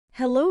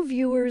Hello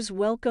viewers,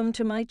 welcome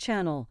to my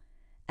channel.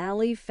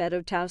 Ali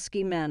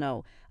Fedotowsky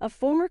Gives, a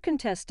former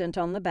contestant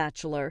on The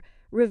Bachelor,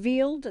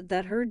 revealed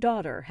that her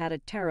daughter had a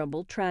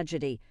terrible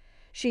tragedy.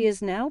 She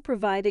is now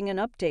providing an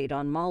update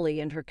on Molly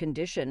and her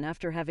condition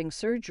after having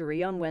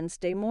surgery on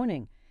Wednesday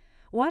morning.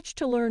 Watch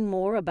to learn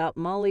more about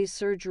Molly's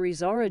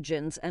surgery's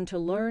origins and to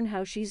learn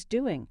how she's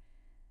doing.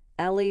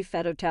 Ali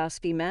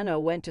Fedotowsky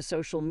Gives went to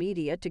social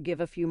media to give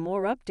a few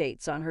more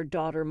updates on her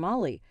daughter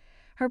Molly.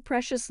 Her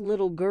precious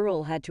little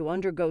girl had to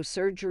undergo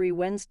surgery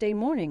Wednesday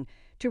morning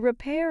to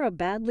repair a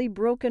badly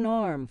broken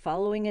arm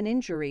following an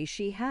injury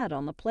she had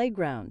on the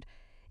playground.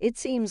 It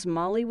seems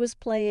Molly was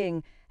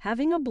playing,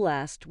 having a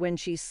blast, when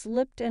she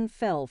slipped and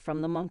fell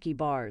from the monkey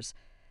bars.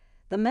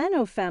 The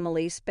Gives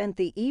family spent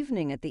the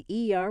evening at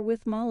the ER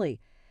with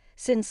Molly.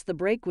 Since the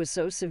break was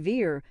so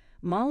severe,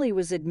 Molly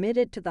was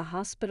admitted to the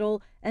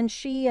hospital and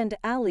she and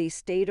Ali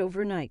stayed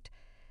overnight.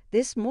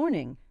 This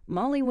morning,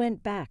 Molly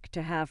went back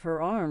to have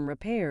her arm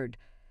repaired.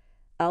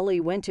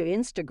 Ali went to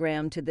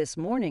Instagram this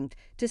morning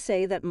to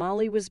say that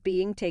Molly was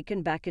being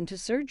taken back into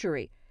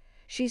surgery.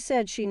 She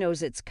said she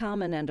knows it's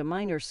common and a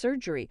minor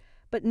surgery,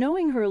 but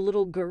knowing her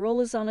little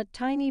girl is on a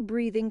tiny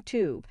breathing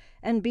tube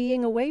and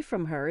being away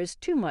from her is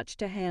too much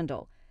to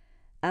handle.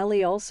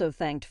 Ali also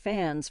thanked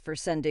fans for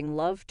sending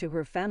love to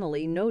her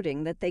family,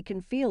 noting that they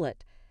can feel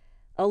it.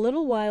 A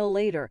little while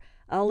later,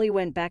 Ali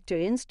went back to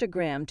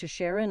Instagram to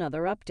share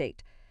another update.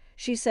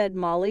 She said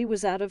Molly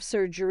was out of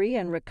surgery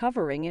and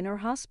recovering in her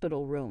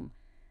hospital room.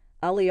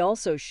 Ali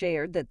also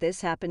shared that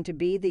this happened to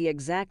be the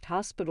exact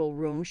hospital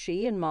room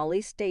she and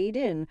Molly stayed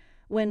in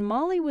when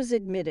Molly was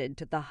admitted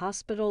to the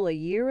hospital a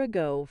year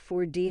ago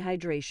for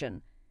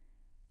dehydration.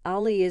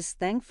 Ali is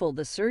thankful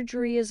the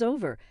surgery is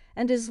over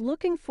and is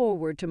looking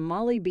forward to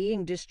Molly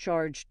being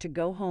discharged to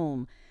go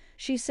home.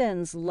 She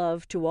sends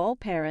love to all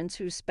parents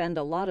who spend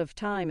a lot of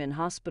time in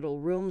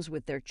hospital rooms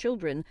with their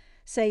children,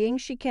 saying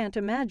she can't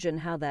imagine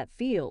how that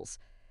feels.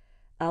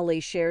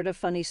 Ali shared a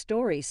funny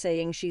story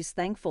saying she's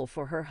thankful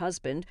for her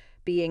husband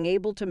being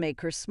able to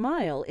make her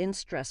smile in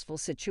stressful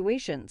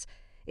situations.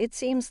 It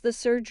seems the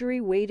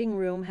surgery waiting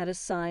room had a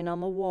sign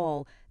on the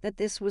wall that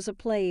this was a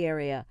play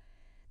area.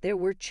 There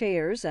were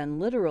chairs and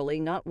literally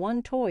not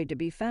one toy to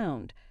be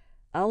found.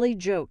 Ali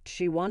joked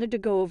she wanted to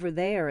go over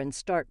there and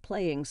start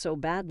playing so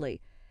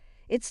badly.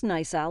 It's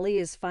nice Ali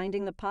is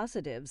finding the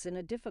positives in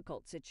a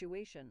difficult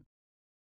situation.